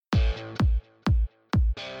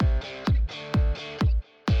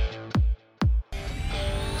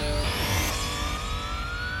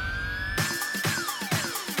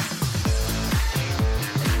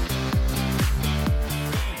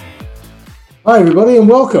Hi, everybody, and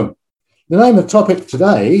welcome. The name of the topic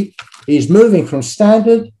today is moving from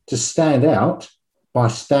standard to stand out by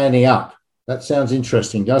standing up. That sounds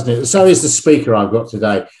interesting, doesn't it? So is the speaker I've got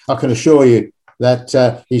today. I can assure you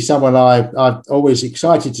that he's someone I'm always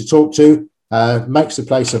excited to talk to, makes the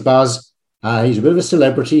place a buzz. He's a bit of a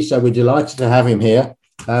celebrity, so we're delighted to have him here.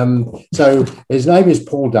 So his name is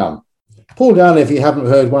Paul Dunn. Paul Dunn, if you haven't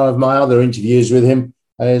heard one of my other interviews with him,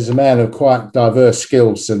 is a man of quite diverse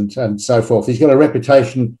skills and so forth. He's got a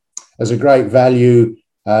reputation as a great value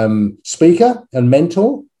speaker and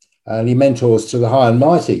mentor, and he mentors to the high and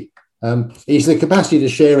mighty. He's the capacity to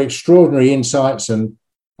share extraordinary insights, and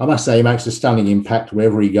I must say he makes a stunning impact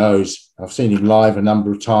wherever he goes. I've seen him live a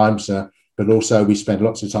number of times, but also we spend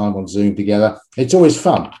lots of time on Zoom together. It's always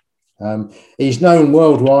fun. He's known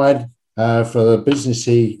worldwide for the business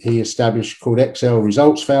he established called Excel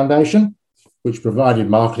Results Foundation, which provided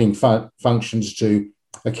marketing functions to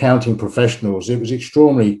accounting professionals. It was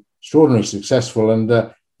extraordinarily successful,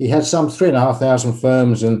 and he had some 3,500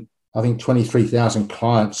 firms and I think 23,000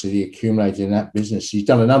 clients that he accumulated in that business. He's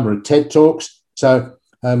done a number of TED Talks. So,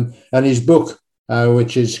 and his book,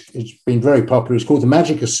 which it's been very popular, is called The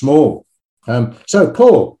Magic of Small. So,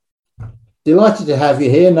 Paul, delighted to have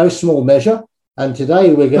you here, no small measure. And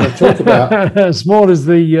today we're going to talk about small is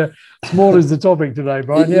the topic today,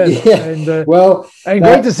 Brian. Yes. Yeah. And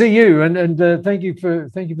great to see you. And thank you for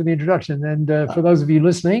the introduction. And for those of you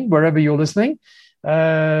listening, wherever you're listening,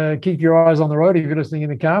 keep your eyes on the road if you're listening in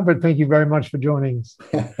the car. But thank you very much for joining us.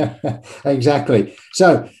 Exactly.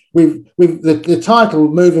 So we've the title,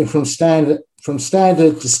 moving from standard to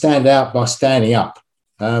stand out by standing up.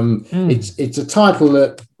 It's a title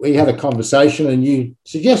that we had a conversation and you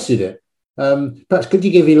suggested it. Perhaps could you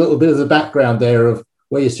give me a little bit of the background there of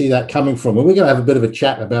where you see that coming from? And we're going to have a bit of a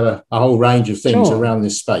chat about a whole range of things around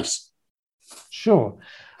this space. Sure.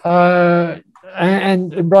 And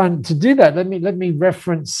Brian, to do that, let me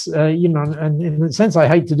reference, and in a sense, I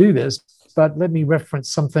hate to do this, but let me reference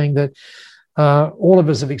something that all of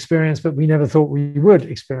us have experienced, but we never thought we would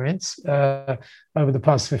experience over the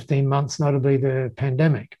past 15 months, notably the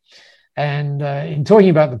pandemic. And in talking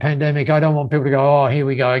about the pandemic, I don't want people to go, oh, here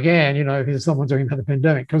we go again, if someone talking about the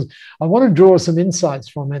pandemic, because I want to draw some insights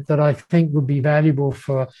from it that I think would be valuable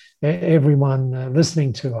for everyone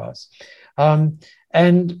listening to us. And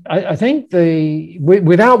I think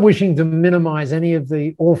without wishing to minimize any of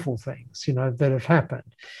the awful things, that have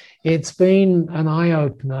happened, it's been an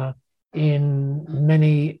eye-opener in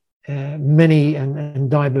many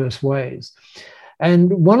and diverse ways.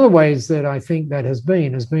 And one of the ways that I think that has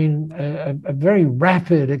been a very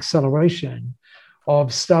rapid acceleration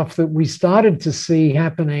of stuff that we started to see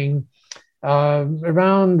happening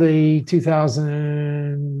around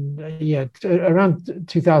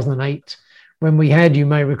 2008, when we had, you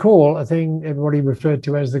may recall, a thing everybody referred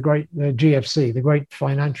to as the great GFC, the Great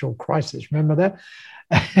Financial Crisis. Remember that?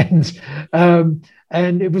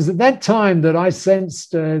 And it was at that time that I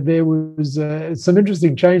sensed there was some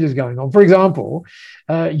interesting changes going on. For example,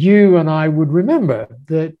 you and I would remember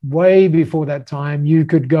that way before that time, you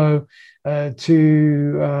could go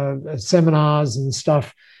to seminars and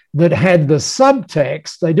stuff that had the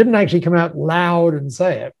subtext. They didn't actually come out loud and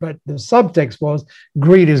say it, but the subtext was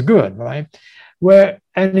greed is good, right?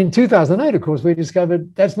 And in 2008, of course, we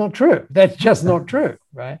discovered that's not true. That's just not true,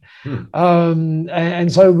 right?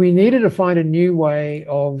 And so we needed to find a new way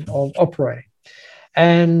of operating.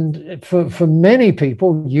 And for many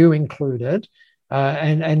people, you included,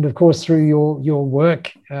 and of course, through your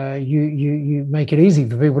work, you make it easy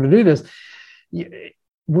for people to do this.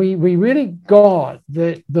 We really got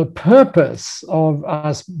that the purpose of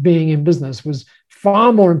us being in business was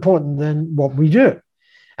far more important than what we do.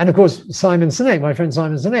 And of course, Simon Sinek, my friend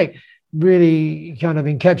Simon Sinek, really kind of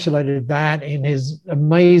encapsulated that in his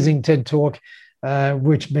amazing TED Talk,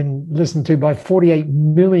 which has been listened to by 48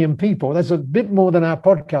 million people. That's a bit more than our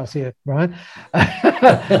podcast here, right?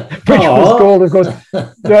 Which was called, of course,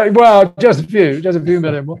 well, just a few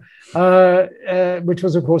million more, which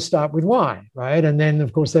was, of course, Start With Why, right? And then,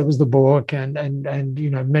 of course, there was the book and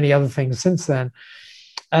many other things since then.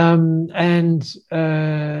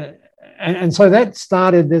 And so that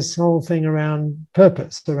started this whole thing around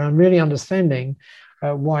purpose, around really understanding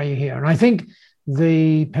why you're here. And I think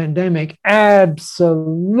the pandemic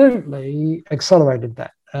absolutely accelerated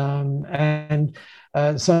that.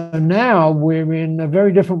 So now we're in a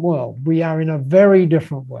very different world. We are in a very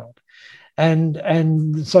different world. And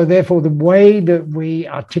so therefore, the way that we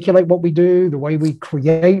articulate what we do, the way we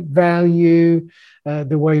create value,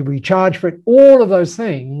 the way we charge for it, all of those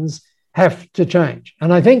things have to change.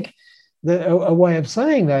 And I think a way of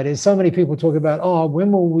saying that is so many people talk about,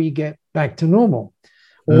 when will we get back to normal?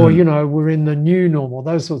 Or, we're in the new normal,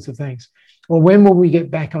 those sorts of things. Or when will we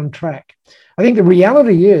get back on track? I think the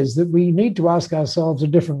reality is that we need to ask ourselves a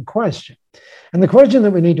different question. And the question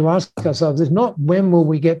that we need to ask ourselves is not when will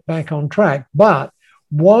we get back on track, but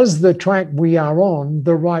was the track we are on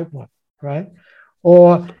the right one, right?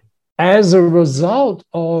 Or as a result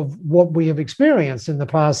of what we have experienced in the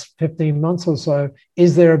past 15 months or so,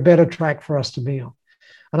 is there a better track for us to be on?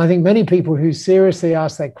 And I think many people who seriously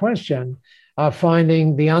ask that question are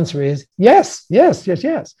finding the answer is yes, yes, yes,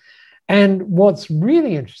 yes. And what's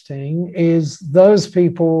really interesting is those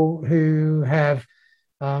people who have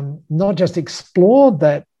not just explored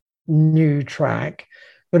that new track,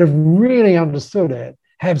 but have really understood it,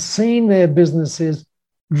 have seen their businesses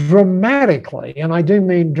dramatically, and I do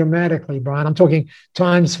mean dramatically, Brian, I'm talking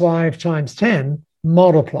times 5, times 10,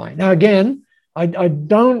 multiply. Now, again, I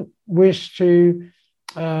don't wish to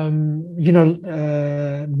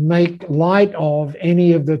make light of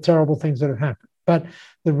any of the terrible things that have happened. But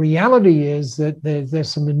the reality is that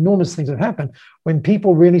there's some enormous things that happen when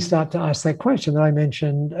people really start to ask that question that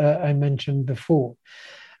I mentioned before.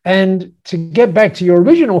 And to get back to your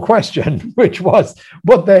original question, which was,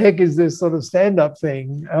 what the heck is this sort of stand-up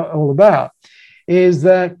thing all about, is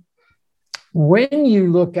that when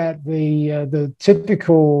you look at the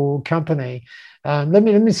typical company, let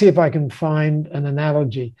me see if I can find an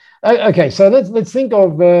analogy. Okay, so let's think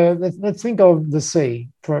of the sea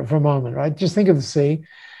for a moment, right? Just think of the sea,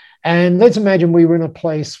 and let's imagine we were in a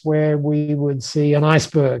place where we would see an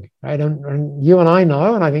iceberg, right? And you and I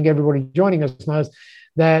know, and I think everybody joining us knows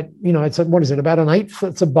that it's what is it, about 1/8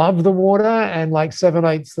 that's above the water and like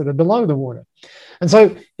 7/8 that are below the water. And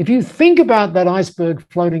so if you think about that iceberg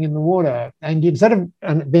floating in the water, and instead of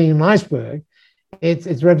being an iceberg,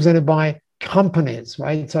 it's represented by companies,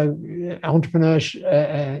 right? So entrepreneurs,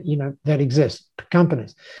 that exist,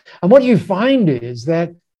 companies. And what you find is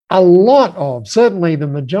that a lot of, certainly the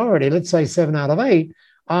majority, let's say 7 out of 8,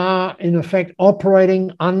 are in effect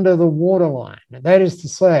operating under the waterline. That is to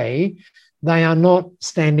say, they are not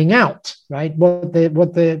standing out, right? What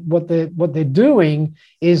they're doing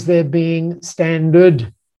is they're being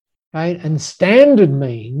standard, right? And standard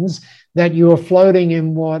means that you are floating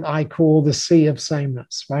in what I call the sea of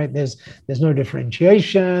sameness, right? There's no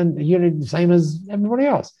differentiation. You're the same as everybody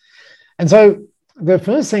else. And so the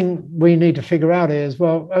first thing we need to figure out is,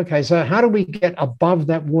 well, okay, so how do we get above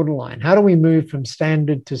that waterline? How do we move from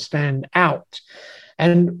standard to stand out?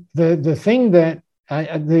 And the thing that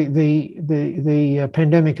the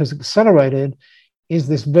pandemic has accelerated is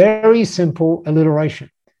this very simple alliteration.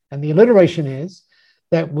 And the alliteration is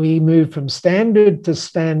that we move from standard to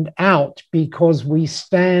stand out because we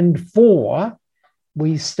stand for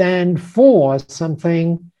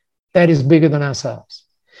something that is bigger than ourselves.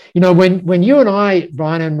 When you and I,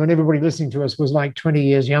 Brian, and when everybody listening to us was like 20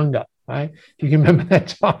 years younger, right? If you can remember that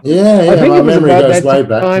time. Yeah, I think my memory goes way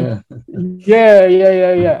back.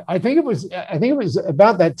 Yeah. I think it was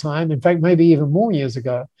about that time, in fact, maybe even more years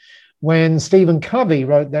ago, when Stephen Covey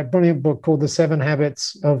wrote that brilliant book called The 7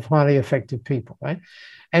 Habits of Highly Effective People, right?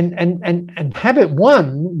 And habit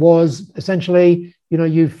 1 was essentially,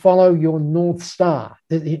 you follow your North Star.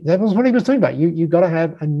 That was what he was talking about. You got to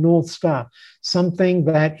have a North Star, something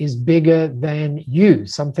that is bigger than you,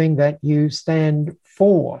 something that you stand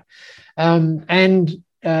for.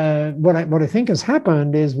 What I think has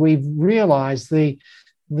happened is we've realized the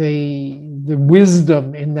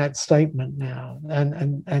wisdom in that statement now,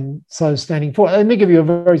 and so standing for. Let me give you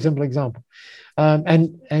a very simple example.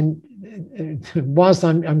 Whilst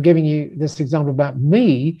I'm giving you this example about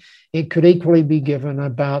me, it could equally be given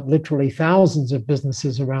about literally thousands of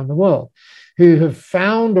businesses around the world who have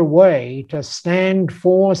found a way to stand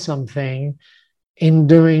for something in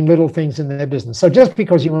doing little things in their business. So just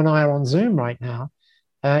because you and I are on Zoom right now,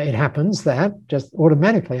 it happens that just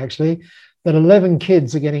automatically, actually, that 11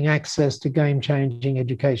 kids are getting access to game-changing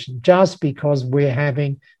education just because we're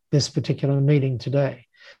having this particular meeting today.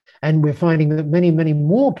 And we're finding that many, many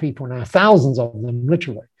more people now, thousands of them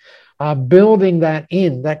literally, are building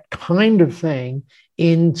that kind of thing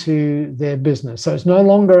into their business. So it's no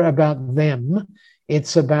longer about them,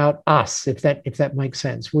 it's about us, if that makes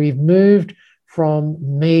sense. We've moved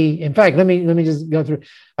from me. In fact, let me just go through.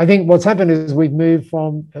 I think what's happened is we've moved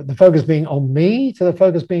from the focus being on me to the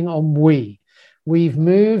focus being on we. We've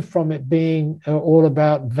moved from it being all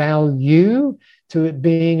about value to it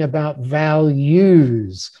being about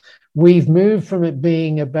values. We've moved from it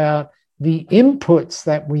being about the inputs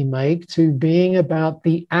that we make to being about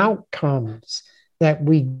the outcomes that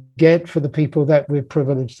we get for the people that we're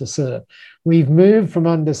privileged to serve. We've moved from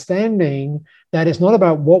understanding that it's not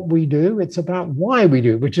about what we do, it's about why we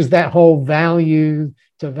do, which is that whole value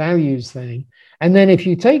to values thing. And then if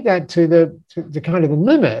you take that to the kind of the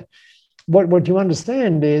limit, what you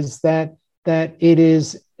understand is that it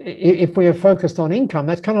is, if we are focused on income,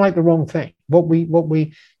 that's kind of like the wrong thing. What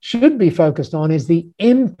we should be focused on is the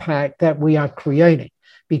impact that we are creating,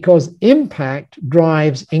 because impact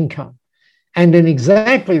drives income. And in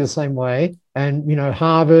exactly the same way, and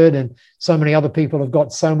Harvard and so many other people have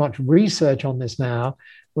got so much research on this now,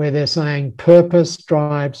 where they're saying purpose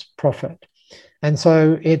drives profit. And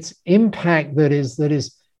so it's impact that is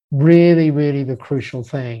really, really the crucial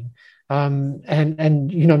thing.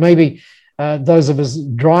 Maybe those of us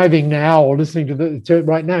driving now or listening to it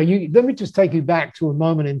right now, let me just take you back to a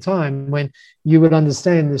moment in time when you would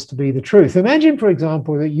understand this to be the truth. Imagine, for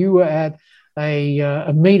example, that you were at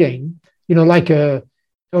a meeting, in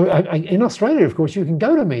Australia, of course, you can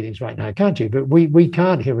go to meetings right now, can't you? But we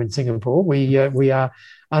can't here in Singapore. We are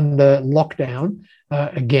under lockdown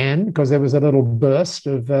again because there was a little burst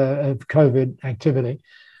of COVID activity.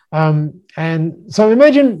 And so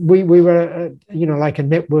imagine we were, like a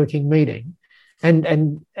networking meeting,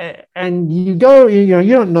 and you go, you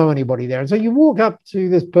don't know anybody there, and so you walk up to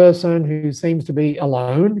this person who seems to be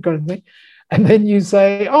alone, kind of thing. And then you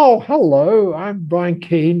say, "Oh, hello, I'm Brian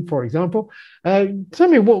Keane, for example. Tell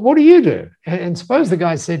me, what do you do?" And suppose the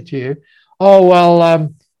guy said to you, "Oh, well,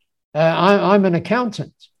 I'm an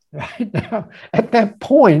accountant." Right now, at that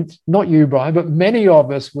point, not you, Brian, but many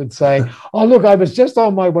of us would say, "Oh, look, I was just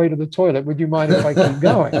on my way to the toilet. Would you mind if I keep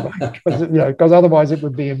going?" Because otherwise it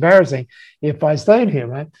would be embarrassing if I stayed here,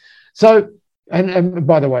 right? So, and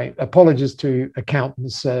by the way, apologies to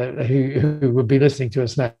accountants who would be listening to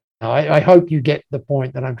us now. I hope you get the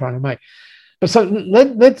point that I'm trying to make. But so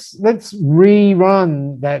let's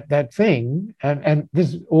rerun that thing, and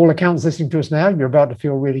this all accountants listening to us now, you're about to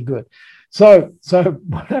feel really good. So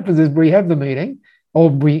what happens is we have the meeting,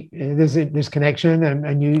 or there's this connection,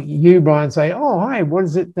 and you Brian say, "Oh, hi, what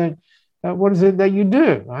is it that you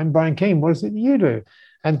do? I'm Brian Keane. What is it that you do?"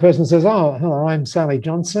 And the person says, "Oh, hello, I'm Sally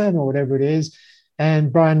Johnson," or whatever it is.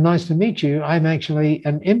 And Brian, nice to meet you. I'm actually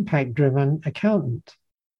an impact-driven accountant.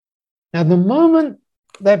 Now, the moment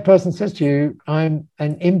that person says to you, "I'm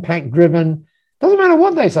an impact-driven," doesn't matter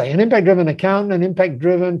what they say, an impact-driven accountant, an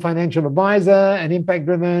impact-driven financial advisor, an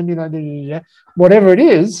impact-driven, whatever it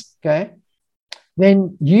is, okay,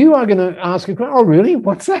 then you are going to ask a question, "Oh, really?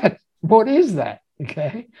 What's that? What is that?"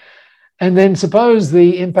 Okay. And then suppose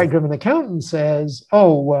the impact-driven accountant says,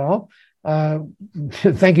 "Oh, well,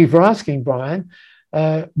 thank you for asking, Brian.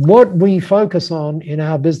 What we focus on in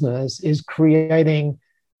our business is creating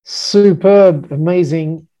superb,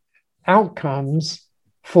 amazing outcomes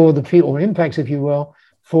for the people, or impacts, if you will,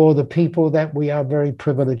 for the people that we are very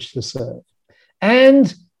privileged to serve.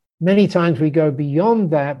 And many times we go beyond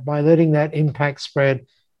that by letting that impact spread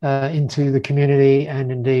into the community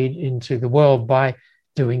and indeed into the world by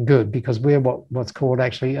doing good, because we're what's called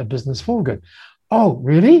actually a business for good." "Oh,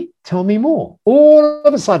 really? Tell me more." All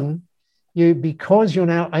of a sudden, because you're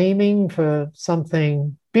now aiming for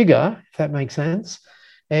something bigger, if that makes sense,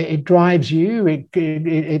 it drives you.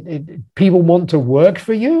 People want to work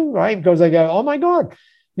for you, right? Because they go, "Oh my God,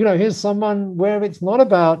 here's someone where it's not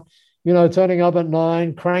about, turning up at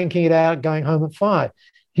 9, cranking it out, going home at 5.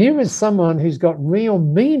 Here is someone who's got real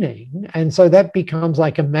meaning." And so that becomes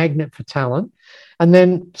like a magnet for talent. And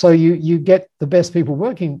then so you get the best people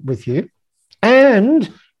working with you. And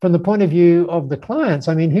from the point of view of the clients,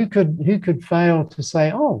 I mean, who could fail to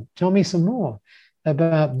say, "Oh, tell me some more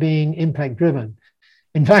about being impact driven"?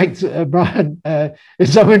 In fact, Brian,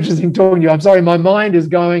 it's so interesting talking to you. I'm sorry, my mind is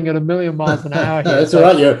going at 1,000,000 miles an hour here. That's all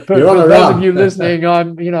right. You're on a run. For those of you listening,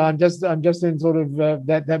 I'm just in sort of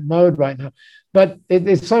that mode right now. But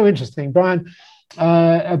it's so interesting, Brian.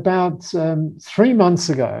 About 3 months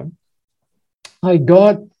ago, I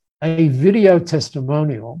got a video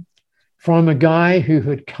testimonial from a guy who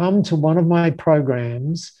had come to one of my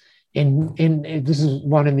programs in this is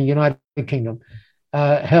one in the United Kingdom.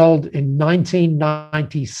 Held in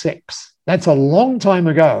 1996. That's a long time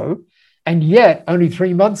ago. And yet, only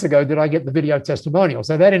 3 months ago did I get the video testimonial.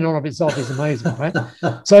 So that in and of itself is amazing, right?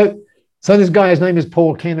 So this guy, his name is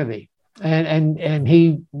Paul Kennedy. And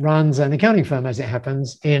he runs an accounting firm, as it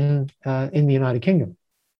happens, in the United Kingdom.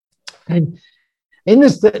 And in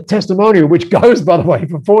this testimonial, which goes, by the way,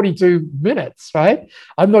 for 42 minutes, right?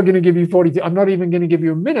 I'm not going to give you 42. I'm not even going to give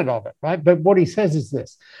you a minute of it, right? But what he says is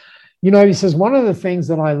this. He says, "One of the things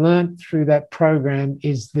that I learned through that program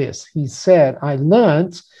is this." He said, "I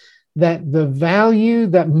learned that the value,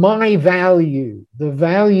 that my value, the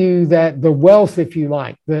value that the wealth, if you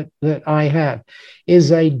like, that I have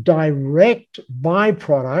is a direct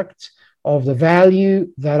byproduct of the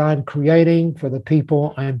value that I'm creating for the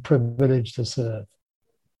people I'm privileged to serve.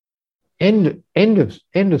 End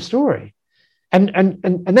of story. And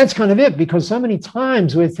that's kind of it, because so many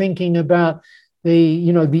times we're thinking about the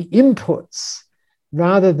inputs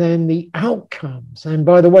rather than the outcomes. And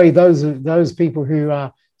by the way, those people who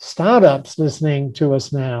are startups listening to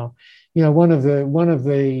us now, one of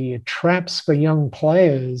the traps for young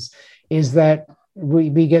players is that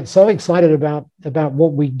we get so excited about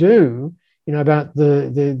what we do, about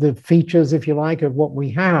the features, if you like, of what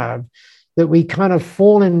we have, that we kind of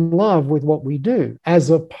fall in love with what we do, as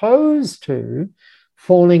opposed to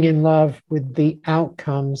falling in love with the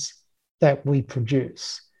outcomes that we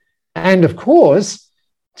produce. And of course,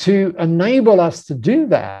 to enable us to do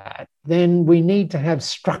that, then we need to have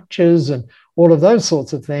structures and all of those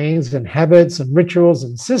sorts of things, and habits and rituals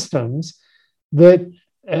and systems that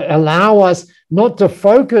allow us not to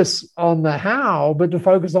focus on the how, but to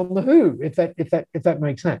focus on the who, if that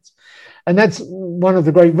makes sense. And that's one of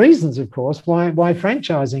the great reasons, of course, why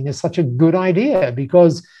franchising is such a good idea,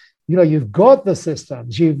 because you've got the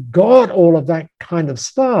systems, you've got all of that kind of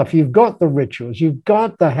stuff, you've got the rituals, you've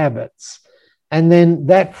got the habits, and then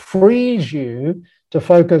that frees you to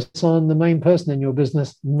focus on the main person in your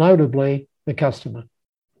business, notably the customer.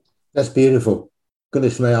 That's beautiful.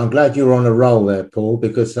 Goodness me, I'm glad you were on a roll there, Paul,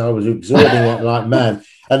 because I was absorbing it like mad.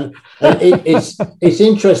 And it's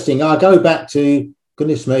interesting. I go back to,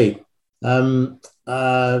 goodness me, I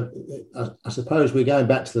suppose we're going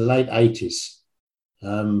back to the late 80s,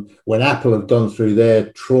 when Apple had gone through their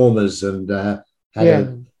traumas and had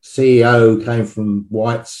a CEO came from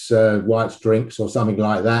White's Drinks or something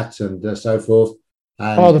like that, and so forth.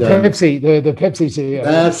 And, the Pepsi CEO.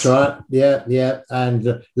 That's right. Yeah.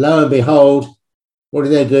 And lo and behold, what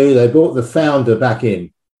did they do? They brought the founder back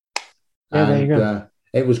in. Yeah, there you go.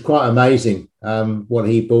 It was quite amazing what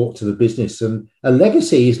he brought to the business, and a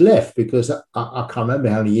legacy he's left, because I can't remember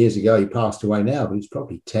how many years ago he passed away now, but it's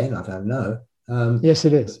probably 10, I don't know. Yes,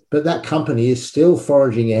 it is. But that company is still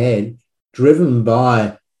foraging ahead, driven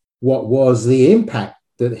by what was the impact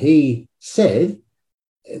that he said.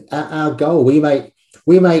 Our goal, we make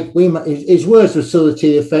his words were sort of to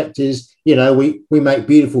the effect is, we make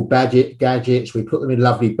beautiful gadgets, we put them in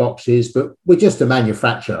lovely boxes, but we're just a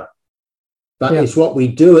manufacturer. But it's what we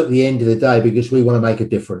do at the end of the day, because we want to make a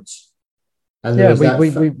difference. And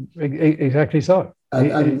we exactly so.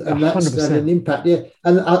 And that's an impact. Yeah.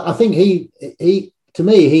 And I think he to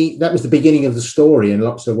me, that was the beginning of the story in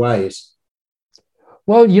lots of ways.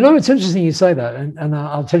 Well, it's interesting you say that, and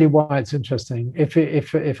I'll tell you why it's interesting.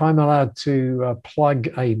 If I'm allowed to plug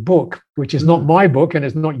a book, which is not my book and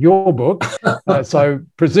it's not your book, so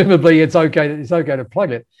presumably it's okay to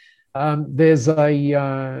plug it. There's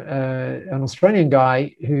an Australian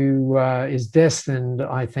guy who is destined,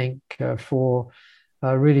 I think, for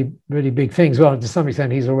really, really big things. Well, to some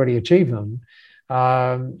extent, he's already achieved them.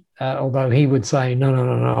 Although he would say, no,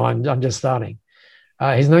 I'm just starting.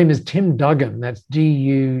 His name is Tim Duggan. That's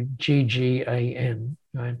Duggan,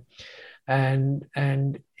 right?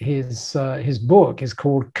 And his book is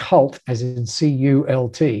called Cult, as in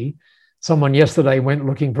CULT. Someone yesterday went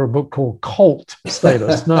looking for a book called Cult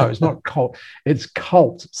Status. No, it's not Cult. It's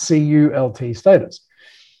Cult, CULT Status.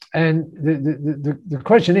 And the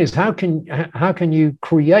question is, how can you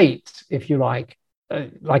create, if you like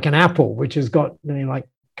an Apple, which has got like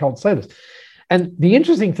cult status? And the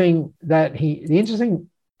interesting thing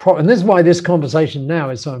and this is why this conversation now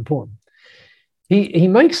is so important. He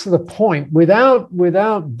makes the point without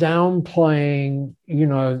downplaying,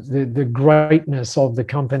 the greatness of the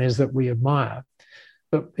companies that we admire.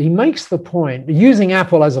 But he makes the point, using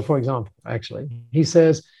Apple as for example, actually, he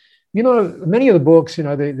says, many of the books,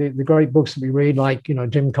 the great books that we read, like,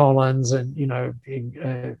 Jim Collins and,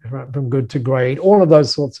 From Good to Great, all of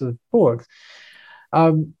those sorts of books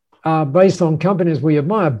are based on companies we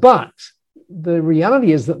admire. But the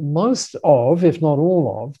reality is that most of, if not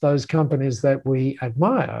all of, those companies that we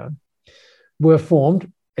admire were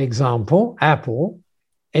formed, example, Apple,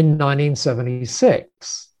 in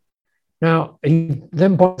 1976. Now, he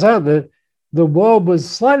then points out that the world was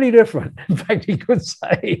slightly different. In fact, he could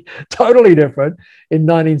say totally different in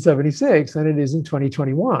 1976 than it is in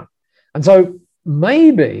 2021. And so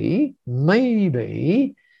maybe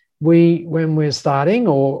when we're starting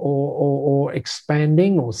or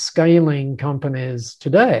expanding or scaling companies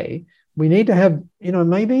today, we need to have,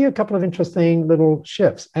 maybe a couple of interesting little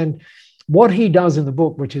shifts. And what he does in the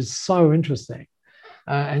book, which is so interesting,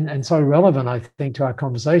 and so relevant, I think, to our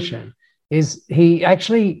conversation, is he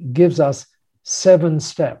actually gives us 7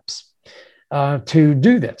 steps to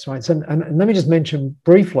do this, right? So, and let me just mention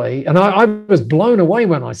briefly, and I was blown away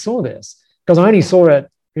when I saw this, because I only saw it,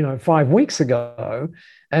 5 weeks ago,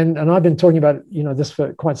 and I've been talking about, this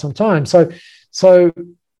for quite some time. So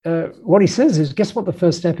what he says is, guess what the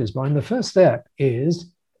first step is, Brian? The first step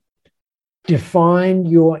is define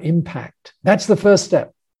your impact. That's the first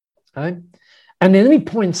step, right? And then he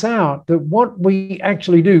points out that what we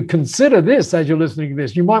actually do, consider this as you're listening to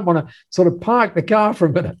this. You might want to sort of park the car for a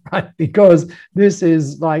minute, right? Because this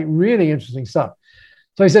is like really interesting stuff.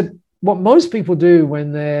 So he said, what most people do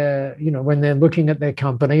when they're looking at their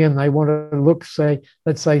company and they want to look,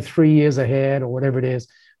 let's say 3 years ahead or whatever it is,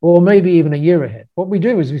 or maybe even a year ahead. What we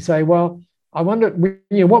do is we say, well, I wonder,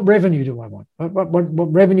 what revenue do I want?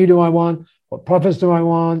 What revenue do I want? What profits do I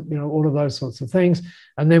want? All of those sorts of things.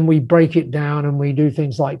 And then we break it down and we do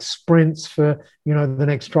things like sprints for, the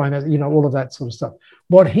next trimester, all of that sort of stuff.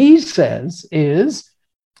 What he says is,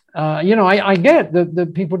 I get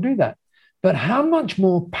that people do that, but how much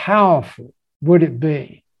more powerful would it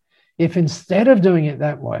be if instead of doing it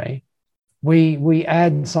that way, we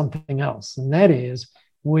add something else? And that is,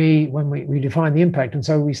 when we define the impact. And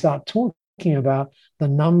so we start talking about the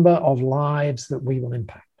number of lives that we will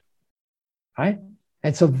impact. Right?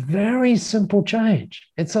 It's a very simple change.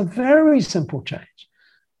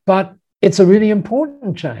 But it's a really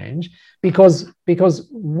important change because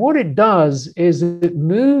what it does is it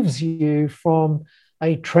moves you from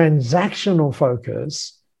a transactional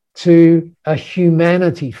focus to a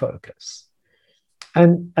humanity focus.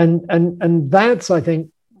 And that's, I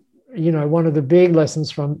think, one of the big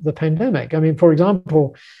lessons from the pandemic. I mean, for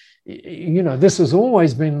example, this has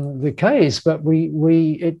always been the case, but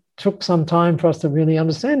it took some time for us to really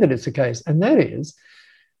understand that it's the case. And that is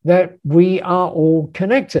that we are all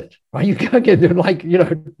connected, right? You can't get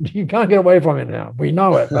you can't get away from it now. We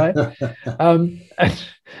know it, right?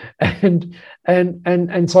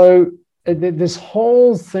 And so this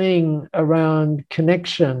whole thing around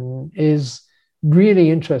connection is really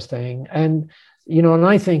interesting. And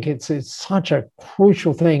I think it's such a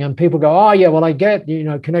crucial thing. And people go, oh, yeah, well, I get,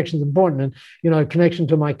 connection is important. And, connection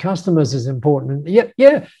to my customers is important. And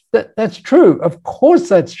yeah, that's true. Of course,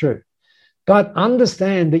 that's true. But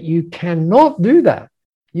understand that you cannot do that.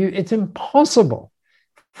 It's impossible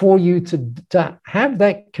for you to have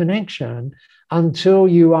that connection until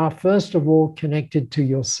you are, first of all, connected to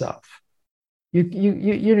yourself.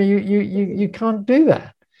 You can't do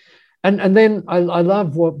that. And then I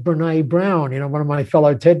love what Brene Brown, one of my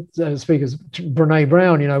fellow TED speakers, Brene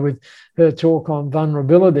Brown, with her talk on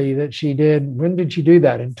vulnerability that she did. When did she do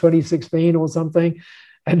that? In 2016 or something?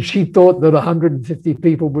 And she thought that 150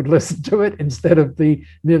 people would listen to it instead of the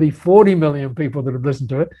nearly 40 million people that have listened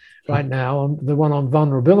to it right now, the one on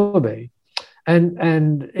vulnerability.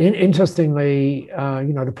 And interestingly,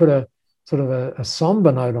 to put a sort of a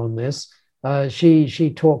somber note on this,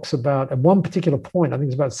 she talks about, at one particular point, I think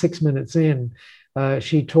it's about 6 minutes in,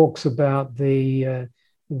 she talks about the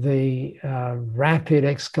rapid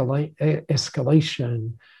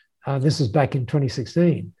escalation. This is back in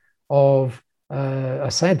 2016 of a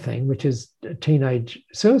sad thing, which is teenage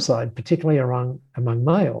suicide, particularly among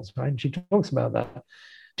males. Right? And she talks about that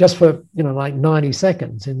just for 90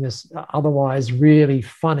 seconds in this otherwise really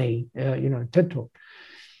funny TED talk.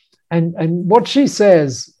 And what she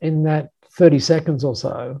says in that 30 seconds or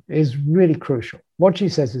so is really crucial. What she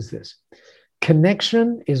says is this: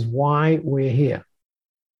 connection is why we're here.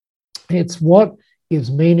 It's what gives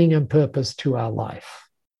meaning and purpose to our life.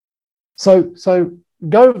 So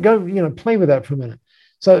go play with that for a minute.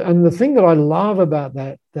 So, and the thing that I love about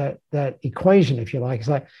that equation, if you like, is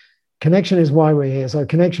like connection is why we're here. So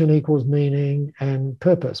connection equals meaning and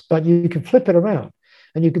purpose. But you can flip it around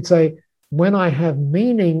and you could say, when I have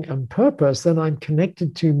meaning and purpose, then I'm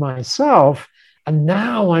connected to myself, and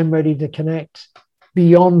now I'm ready to connect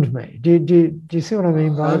beyond me. Do you see what I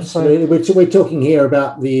mean, Brian? Absolutely. So we're talking here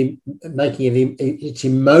about making it's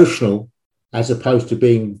emotional as opposed to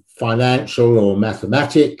being financial or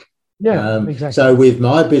mathematic. Yeah, exactly. So with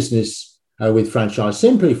my business, with Franchise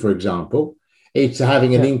Simply, for example, it's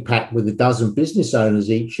having an impact with a dozen business owners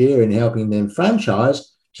each year in helping them franchise.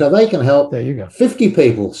 So they can help 50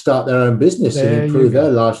 people start their own business and improve their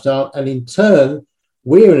lifestyle. And in turn,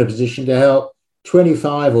 we're in a position to help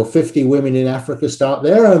 25 or 50 women in Africa start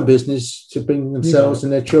their own business to bring themselves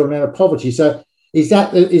and their children out of poverty. So is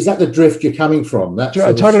that the drift you're coming from? That's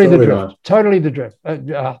totally the drift. Totally the drift.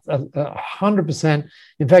 100%.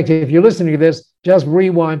 In fact, if you're listening to this, Just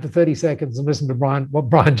rewind for 30 seconds and listen to what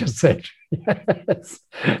Brian just said. Yes.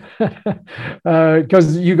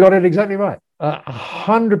 Because you got it exactly right,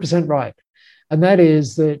 100% right. And that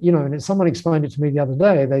is that, and someone explained it to me the other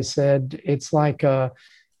day. They said it's like a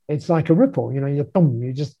ripple.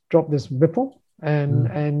 You just drop this ripple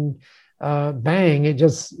and bang, it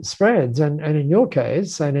just spreads. And in your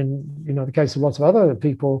case, and in the case of lots of other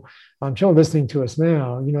people, I'm sure listening to us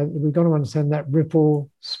now, we've got to understand that ripple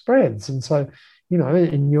spreads. And so,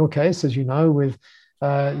 in your case, as you know, with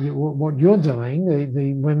what you're doing,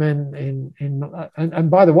 the women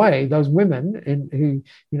and by the way, those women who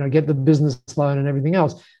get the business loan and everything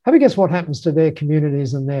else, have a guess what happens to their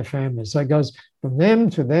communities and their families. So it goes from them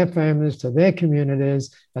to their families to their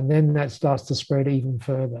communities, and then that starts to spread even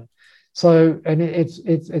further. So, and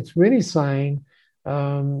it's really saying,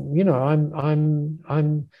 that,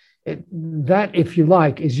 if you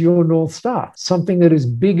like, is your North Star, something that is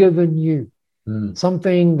bigger than you,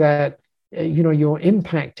 something that you're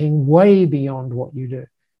impacting way beyond what you do,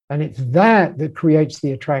 and it's that creates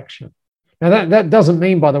the attraction. Now, that doesn't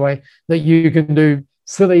mean, by the way, that you can do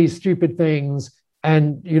silly, stupid things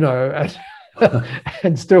and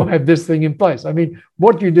and still have this thing in place. I mean,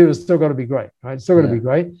 what you do is still got to be great, right? It's still got to be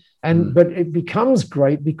great. But it becomes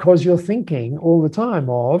great because you're thinking all the time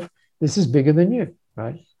of, this is bigger than you,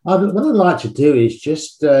 right? What I'd like to do is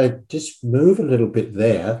just move a little bit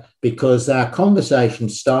there, because our conversation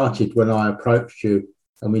started when I approached you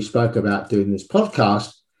and we spoke about doing this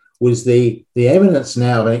podcast, was the evidence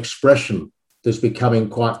now of an expression that's becoming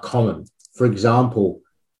quite common. For example,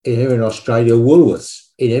 here in Australia, Woolworths,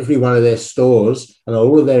 in every one of their stores and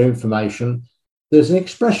all of their information, there's an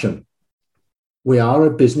expression: we are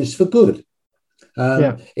a business for good.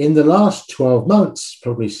 In the last 12 months,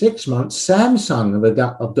 probably 6 months, Samsung have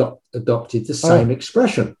adopted the same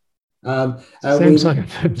expression.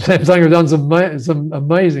 Samsung have done some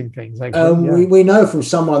amazing things. We know from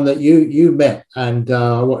someone that you met, and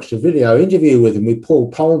I watched a video interview with him, with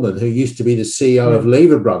Paul Polman, who used to be the CEO of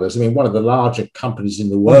Lever Brothers. I mean, one of the larger companies in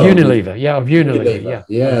the world. Unilever.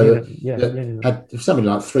 Had something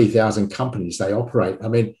like 3,000 companies they operate. I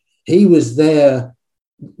mean, he was there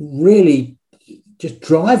really just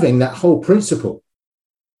driving that whole principle.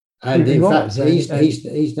 And in fact,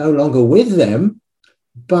 he's no longer with them,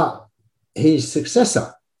 but his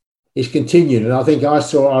successor is continued. And I think I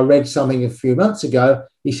read something a few months ago.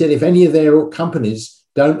 He said if any of their companies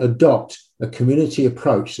don't adopt a community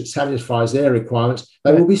approach that satisfies their requirements,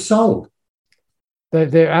 they will be sold.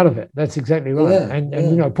 They're out of it. That's exactly right.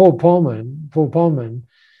 And Paul Polman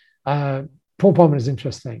is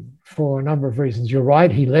interesting for a number of reasons. You're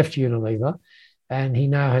right. He left Unilever, and he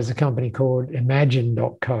now has a company called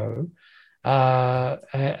Imagine.co.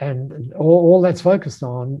 And all that's focused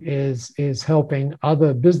on is helping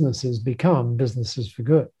other businesses become businesses for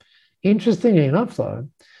good. Interestingly enough, though,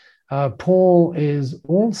 Paul is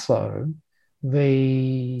also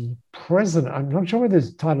the president. I'm not sure whether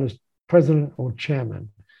his title is president or chairman,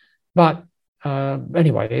 but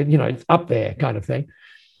anyway, it's up there kind of thing,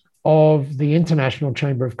 of the International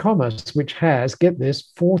Chamber of Commerce, which has, get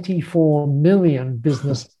this, 44 million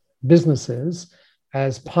businesses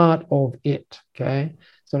as part of it, okay?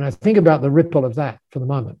 So now think about the ripple of that for the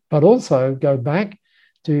moment, but also go back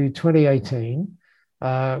to 2018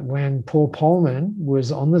 when Paul Polman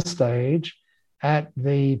was on the stage at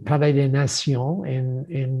the Palais des Nations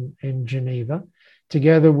in Geneva,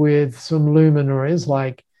 together with some luminaries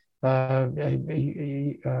like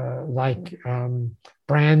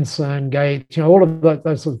Branson, Gates, all of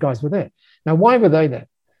those sort of guys were there. Now, why were they there?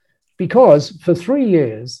 Because for 3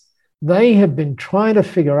 years, they have been trying to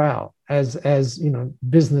figure out, as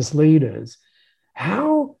business leaders,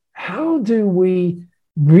 how do we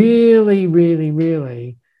really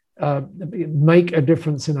make a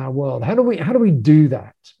difference in our world? How do we do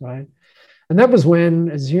that, right? And that was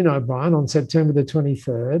when, as you know, Brian, on September the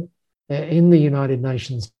 23rd, in the United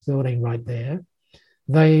Nations building right there,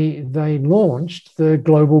 they launched the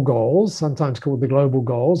global goals, sometimes called the global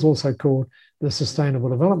goals, also called the Sustainable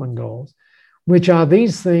Development Goals, which are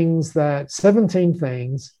these 17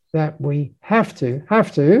 things that we have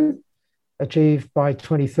to achieve by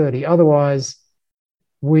 2030. Otherwise,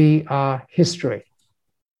 we are history,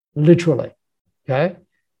 literally, okay?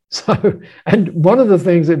 So, and one of the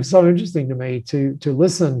things that was so interesting to me to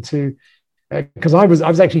listen to, because I was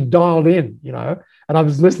actually dialed in, and I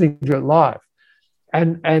was listening to it live.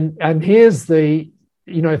 And here's the,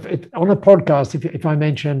 if on a podcast, if I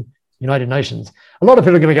mention United Nations, a lot of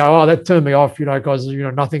people are going to go, oh, that turned me off, because,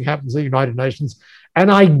 nothing happens at United Nations.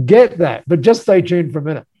 And I get that, but just stay tuned for a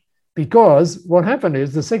minute, because what happened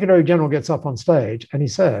is the Secretary General gets up on stage and he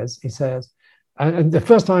says, And the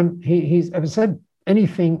first time he's ever said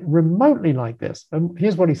anything remotely like this. And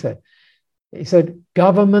here's what he said. He said,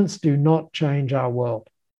 governments do not change our world.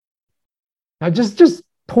 Now, just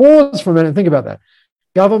pause for a minute and think about that.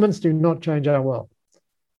 Governments do not change our world.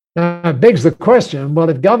 Now, it begs the question, well,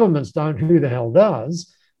 if governments don't, who the hell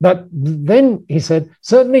does? But then he said,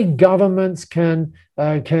 certainly governments can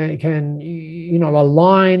align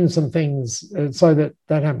some things so that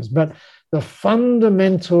happens. But the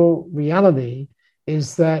fundamental reality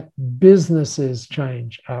is that businesses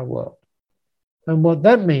change our world. And what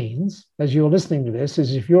that means, as you're listening to this,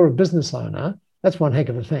 is if you're a business owner, that's one heck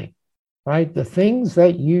of a thing, right? The things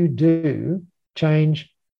that you do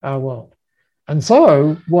change our world. And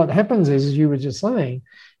so what happens is, as you were just saying,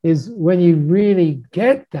 is when you really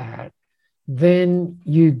get that, then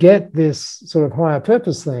you get this sort of higher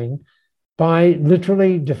purpose thing by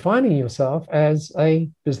literally defining yourself as a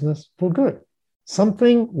business for good.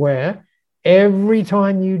 Something where every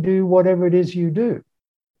time you do whatever it is you do,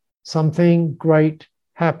 something great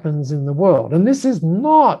happens in the world. And this is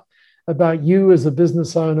not about you as a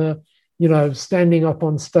business owner, standing up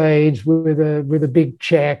on stage with a big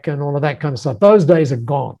check and all of that kind of stuff. Those days are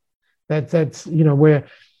gone. That's where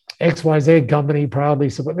XYZ company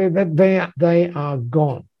proudly support. They are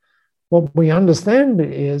gone. What we understand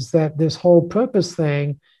is that this whole purpose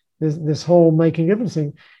thing, this whole making difference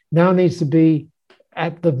thing, now needs to be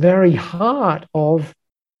at the very heart of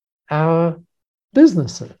our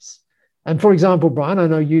businesses. And for example, Brian, I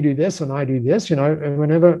know you do this and I do this,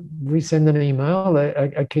 whenever we send an email,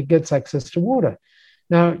 a kid gets access to water.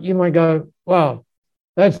 Now, you might go, well,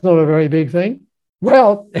 that's not a very big thing.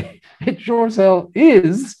 Well, it sure as hell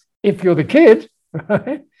is if you're the kid,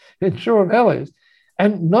 right? It sure as hell is.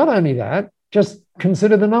 And not only that, just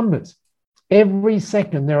consider the numbers. Every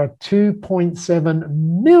second, there are 2.7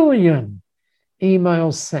 million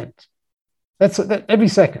emails sent. That's every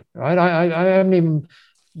second, right? I haven't even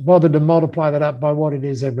bothered to multiply that up by what it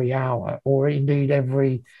is every hour or indeed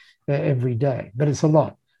every day, but it's a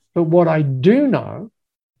lot. But what I do know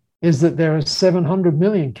is that there are 700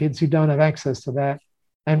 million kids who don't have access to that,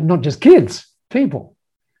 and not just kids, people,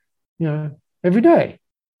 every day,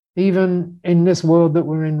 even in this world that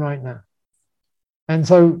we're in right now. And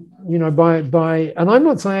so, and I'm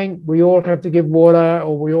not saying we all have to give water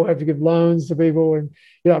or we all have to give loans to people. And,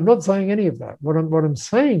 I'm not saying any of that. What I'm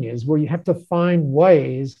saying is, well, you have to find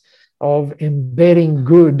ways of embedding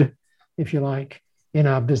good, if you like, in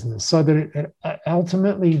our business so that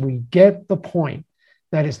ultimately we get the point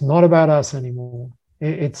that it's not about us anymore.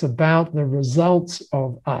 It's about the results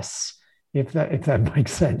of us, if that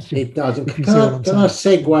makes sense. It does. Can I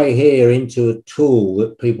segue here into a tool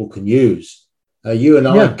that people can use? You and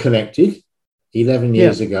I connected 11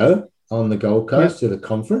 years ago on the Gold Coast at a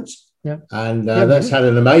conference. Yeah. And that's had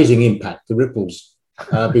an amazing impact, the ripples,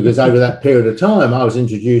 because over that period of time, I was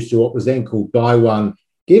introduced to what was then called Buy One,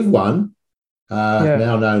 Give One,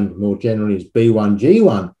 now known more generally as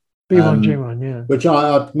B1G1. B1G1, which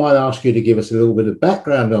I might ask you to give us a little bit of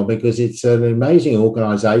background on, because it's an amazing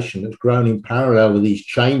organisation that's grown in parallel with these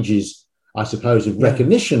changes, I suppose, of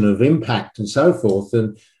recognition of impact and so forth.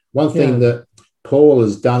 And one thing that Paul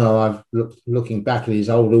has done, and I've looking back at his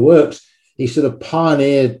older works, he sort of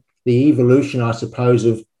pioneered the evolution, I suppose,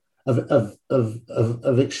 of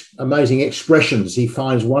amazing expressions. He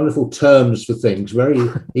finds wonderful terms for things.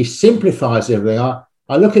 He simplifies everything.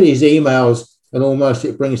 I look at his emails and almost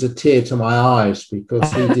it brings a tear to my eyes, because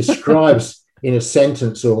he describes in a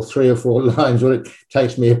sentence or 3 or 4 lines what it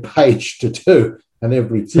takes me a page to do, and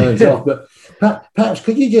everybody turns off. But perhaps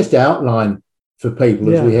could you just outline for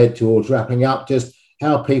people as we head towards wrapping up, just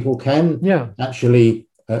how people can actually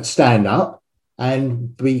stand up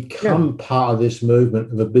and become part of this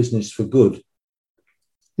movement of a business for good?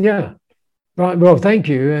 Yeah, right. Well, thank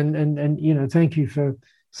you, and thank you for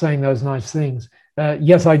saying those nice things.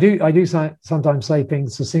 Yes, I do sometimes say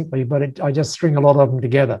things succinctly, but I just string a lot of them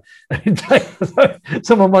together.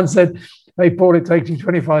 Someone once said, "Hey, Paul, it takes you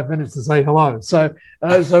 25 minutes to say hello." So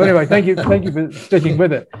anyway, thank you for sticking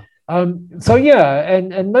with it.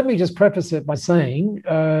 And let me just preface it by saying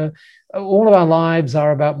all of our lives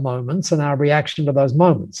are about moments and our reaction to those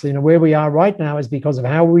moments. Where we are right now is because of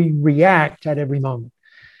how we react at every moment.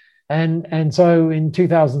 And so in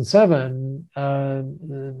 2007,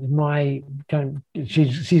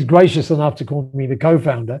 she's gracious enough to call me the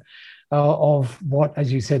co-founder of what,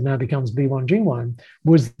 as you said, now becomes B1G1,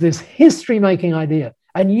 was this history-making idea.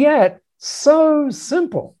 And yet, so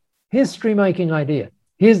simple, history-making idea.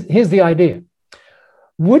 Here's the idea.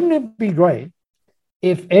 Wouldn't it be great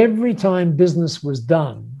if every time business was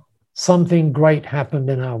done, something great happened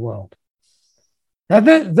in our world? Now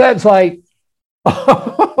that's like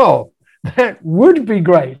Oh, that would be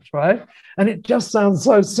great, right? And it just sounds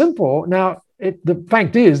so simple. Now, the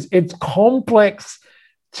fact is, it's complex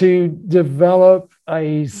to develop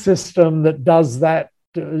a system that does that,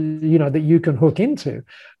 that you can hook into.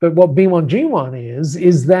 But what B1G1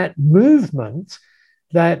 is that movement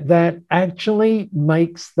that actually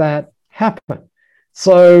makes that happen.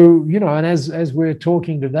 So, and as we're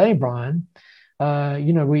talking today, Brian,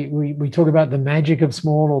 we talk about the magic of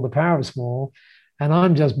small or the power of small. And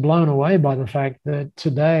I'm just blown away by the fact that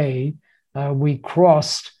today we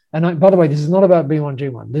crossed. And by the way, this is not about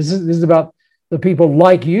B1G1. This is about the people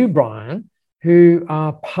like you, Brian, who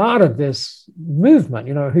are part of this movement,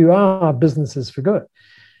 who are businesses for good.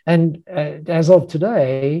 And as of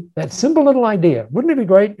today, that simple little idea, wouldn't it be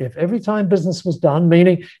great if every time business was done,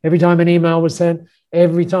 meaning every time an email was sent,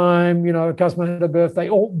 every time, a customer had a birthday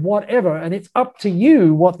or whatever, and it's up to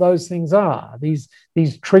you what those things are, these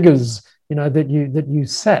triggers, that you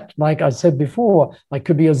set. Like I said before, like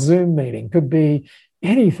could be a Zoom meeting, could be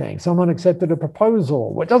anything. Someone accepted a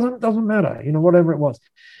proposal. It doesn't matter, whatever it was.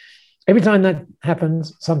 Every time that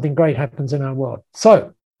happens, something great happens in our world.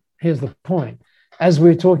 So here's the point. As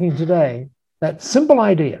we're talking today, that simple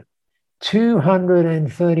idea,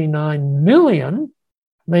 239 million,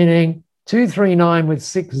 meaning 239 with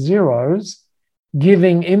 6 zeros,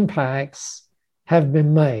 giving impacts have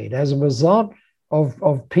been made as a result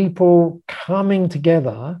of people coming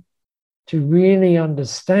together to really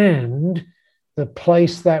understand the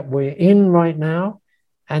place that we're in right now,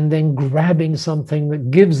 and then grabbing something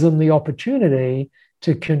that gives them the opportunity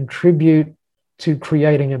to contribute to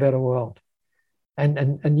creating a better world.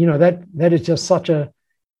 And that is just such a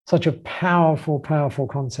powerful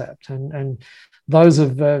concept. And those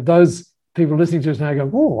people listening to us now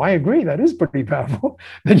go, oh, I agree, that is pretty powerful.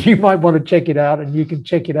 Then you might want to check it out, and you can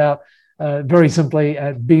check it out very simply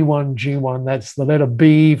at B1G1. That's the letter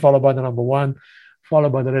B followed by the number 1,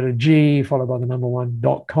 followed by the letter G, followed by the number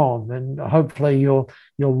 1.com. And hopefully you'll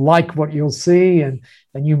like what you'll see, and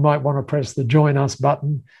you might want to press the join us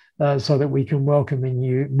button so that we can welcome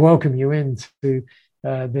you into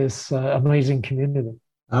this amazing community.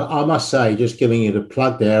 I must say, just giving it a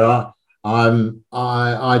plug there, I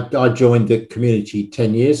joined the community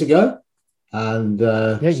 10 years ago, and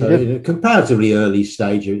so in a comparatively early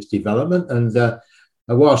stage of its development. And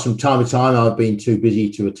whilst from time to time I've been too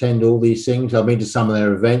busy to attend all these things, I've been to some of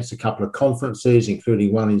their events, a couple of conferences,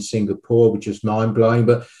 including one in Singapore, which was mind-blowing.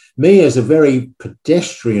 But me, as a very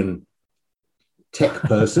pedestrian tech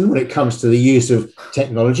person, when it comes to the use of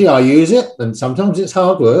technology, I use it, and sometimes it's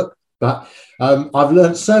hard work. But I've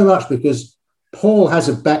learned so much because Paul has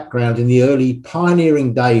a background in the early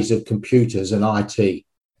pioneering days of computers and IT,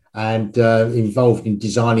 and involved in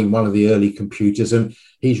designing one of the early computers. And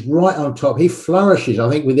he's right on top. He flourishes, I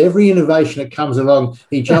think, with every innovation that comes along.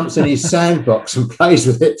 He jumps in his sandbox and plays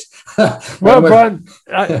with it. Well, Brian,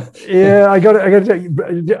 I got to tell you,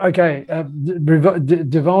 okay,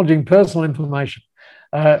 divulging personal information.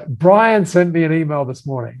 Brian sent me an email this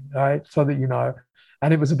morning, right, so that you know,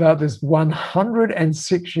 and it was about this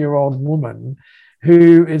 106-year-old woman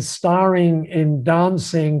who is starring in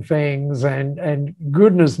dancing things and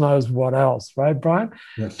goodness knows what else, right, Brian?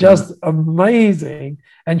 Yes, just amazing.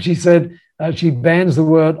 And she said she bans the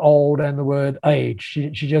word old and the word age.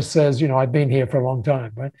 She just says, I've been here for a long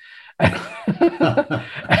time, right?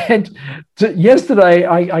 And yesterday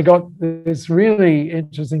I got this really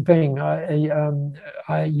interesting thing.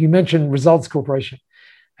 You mentioned Results Corporation.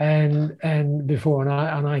 And before,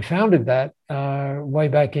 and I founded that way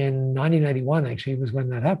back in 1981. Actually, was when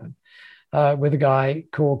that happened with a guy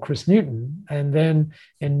called Chris Newton. And then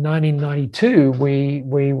in 1992,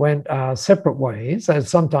 we went separate ways, as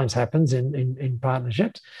sometimes happens in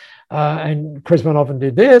partnerships. And Chris went off and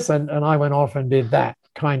did this, and I went off and did that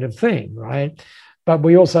kind of thing, right? But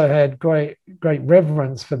we also had great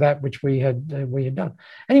reverence for that which we had done.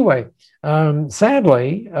 Anyway,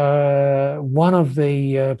 sadly, one of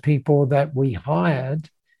the people that we hired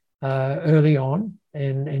early on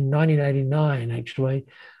in 1989, actually,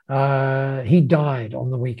 he died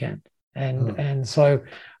on the weekend, and so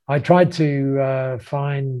I tried to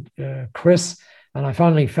find Chris, and I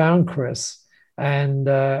finally found Chris, and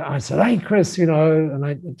I said, "Hey, Chris, and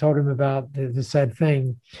I told him about the sad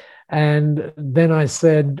thing. And then I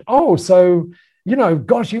said, oh, so,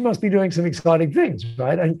 gosh, you must be doing some exciting things,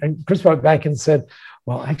 right? And Chris wrote back and said,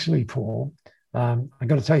 well, actually, Paul, I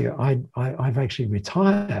got to tell you, I've actually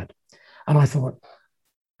retired. And I thought,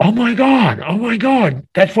 oh my God,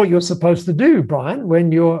 that's what you're supposed to do, Brian,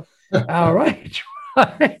 when you're our age,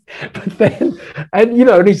 right? But then,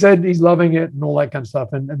 and he said he's loving it and all that kind of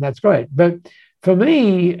stuff. And that's great. But For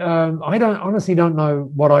me, I honestly don't know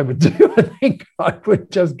what I would do. I think I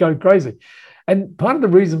would just go crazy. And part of the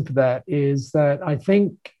reason for that is that I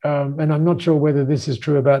think, and I'm not sure whether this is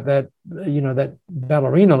true about that, that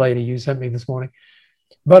ballerina lady you sent me this morning,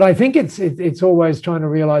 but I think it's always trying to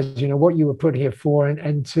realize, what you were put here for,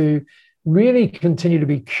 and to really continue to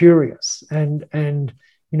be curious and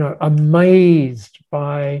amazed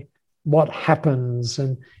by what happens.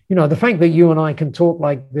 And, the fact that you and I can talk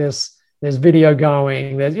like this, there's video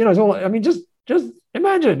going, there's, it's all, I mean, just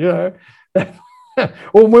imagine,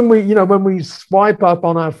 or when we swipe up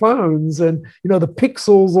on our phones and, the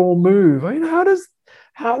pixels all move. I mean, how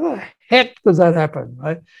the heck does that happen,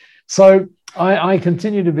 right? So I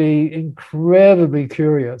continue to be incredibly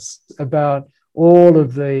curious about all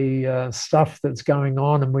of the stuff that's going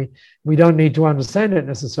on, and we don't need to understand it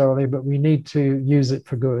necessarily, but we need to use it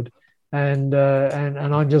for good. And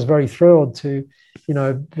I'm just very thrilled to,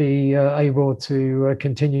 be able to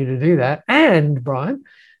continue to do that. And Brian,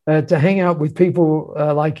 to hang out with people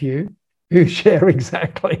like you who share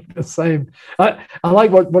exactly the same. I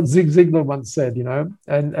like what Zig Ziglar once said,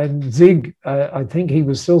 and Zig, I think he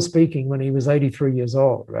was still speaking when he was 83 years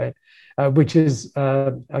old, right? Which is,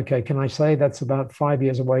 okay, can I say that's about 5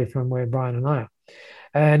 years away from where Brian and I are.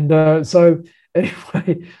 And so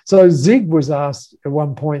anyway, so Zig was asked at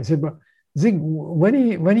one point, said, Zig, when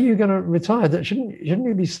are you going to retire? Shouldn't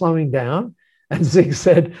you be slowing down? And Zig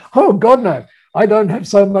said, oh, God, no. I don't have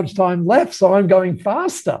so much time left, so I'm going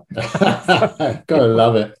faster. Gotta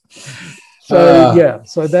love it. So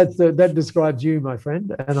so that describes you, my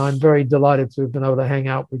friend, and I'm very delighted to have been able to hang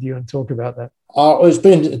out with you and talk about that. It's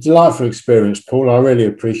been a delightful experience, Paul. I really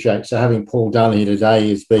appreciate it. So having Paul Dunn here today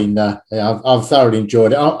has been, I've thoroughly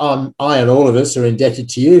enjoyed it. I and all of us are indebted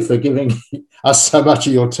to you for giving us so much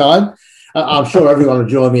of your time. I'm sure everyone will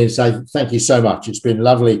join me and say thank you so much. It's been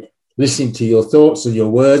lovely listening to your thoughts and your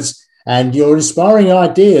words and your inspiring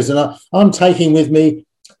ideas. And I'm taking with me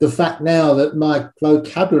the fact now that my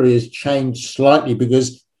vocabulary has changed slightly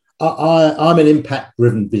because I'm an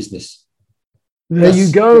impact-driven business. There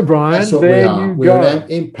you go, Brian. That's what we are. We're an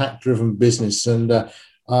impact-driven business. And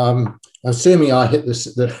assuming I hit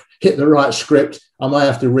the right script, I might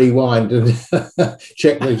have to rewind and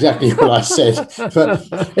check exactly what I said. But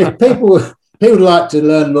if people would like to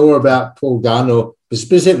learn more about Paul Dunn or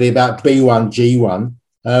specifically about B1G1,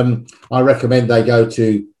 I recommend they go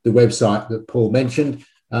to the website that Paul mentioned.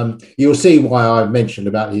 You'll see why I mentioned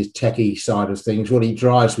about his techie side of things. What he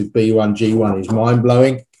drives with B1G1 is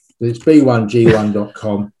mind-blowing. It's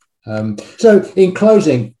b1g1.com. So in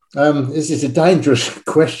closing, this is a dangerous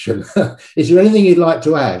question. Is there anything you'd like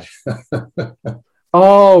to add?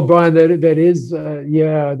 Oh, Brian, that is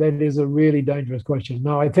a really dangerous question.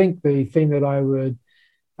 No, I think the thing that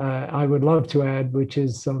I would love to add, which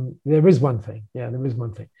is there is one thing. Yeah, there is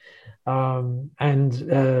one thing.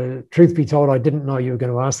 And truth be told, I didn't know you were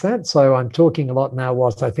going to ask that. So I'm talking a lot now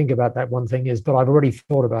whilst I think about that one thing but I've already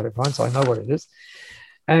thought about it, Brian, so I know what it is.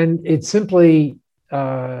 And it's simply,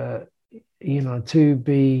 to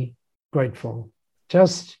be grateful,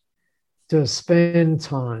 just to spend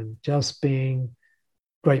time just being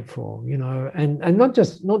grateful, and not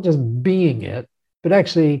just being it, but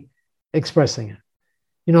actually expressing it.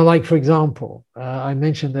 Like, for example, I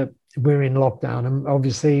mentioned that we're in lockdown, and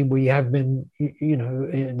obviously we have been,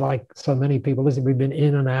 like so many people, we've been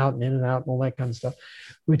in and out and all that kind of stuff,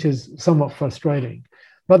 which is somewhat frustrating.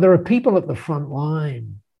 But there are people at the front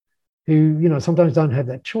line who, sometimes don't have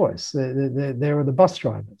that choice. There are the bus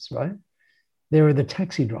drivers, right? There are the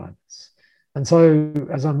taxi drivers. And so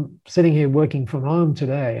as I'm sitting here working from home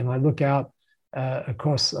today and I look out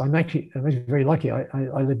across, I'm actually very lucky. I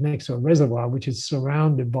live next to a reservoir, which is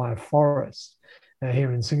surrounded by a forest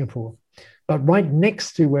here in Singapore. But right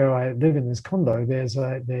next to where I live in this condo, there's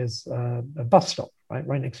a bus stop,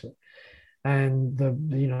 right next to it. And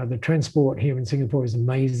the transport here in Singapore is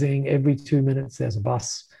amazing. Every 2 minutes there's a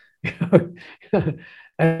bus.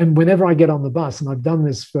 And whenever I get on the bus, and I've done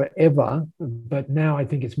this forever, but now I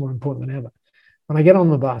think it's more important than ever. When I get on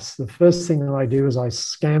the bus, the first thing that I do is I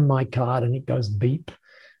scan my card and it goes beep.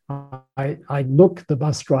 I look the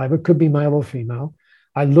bus driver, could be male or female.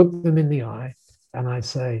 I look them in the eye and I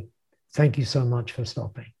say, thank you so much for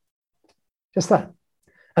stopping. Just that.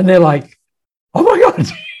 And they're like, oh my God.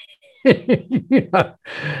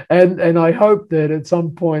 And I hope that at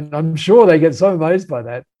some point, I'm sure they get so amazed by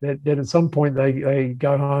that at some point they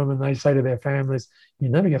go home and they say to their families, you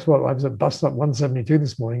never guess what, I was at bus stop 172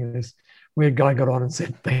 this morning and this weird guy got on and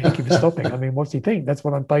said, thank you for stopping. I mean, what's he think? That's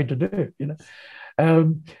what I'm paid to do,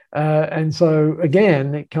 and so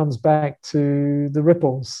again, it comes back to the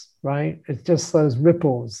ripples, right? It's just those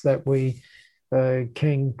ripples that we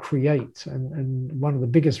can create. And one of the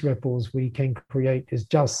biggest ripples we can create is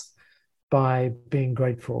just by being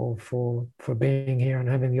grateful for being here and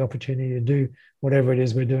having the opportunity to do whatever it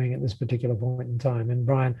is we're doing at this particular point in time. And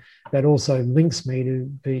Brian, that also links me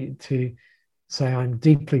to say I'm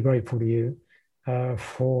deeply grateful to you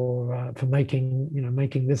for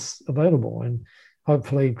making this available and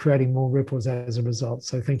hopefully creating more ripples as a result.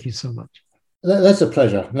 So thank you so much. That's a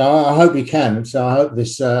pleasure. No, I hope you can. So I hope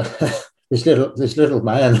this this little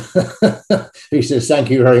man who says thank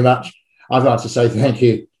you very much. I'd like to say thank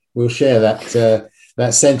you. We'll share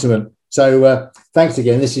that sentiment. So thanks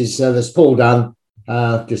again. This is Paul Dunn.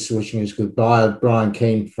 Just wishing us goodbye. Brian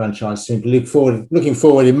Keane, Franchise Simple. Looking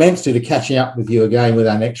forward immensely to catching up with you again with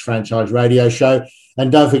our next franchise radio show.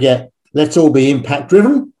 And don't forget, let's all be impact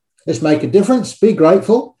driven. Let's make a difference. Be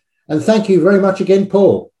grateful. And thank you very much again,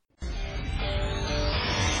 Paul.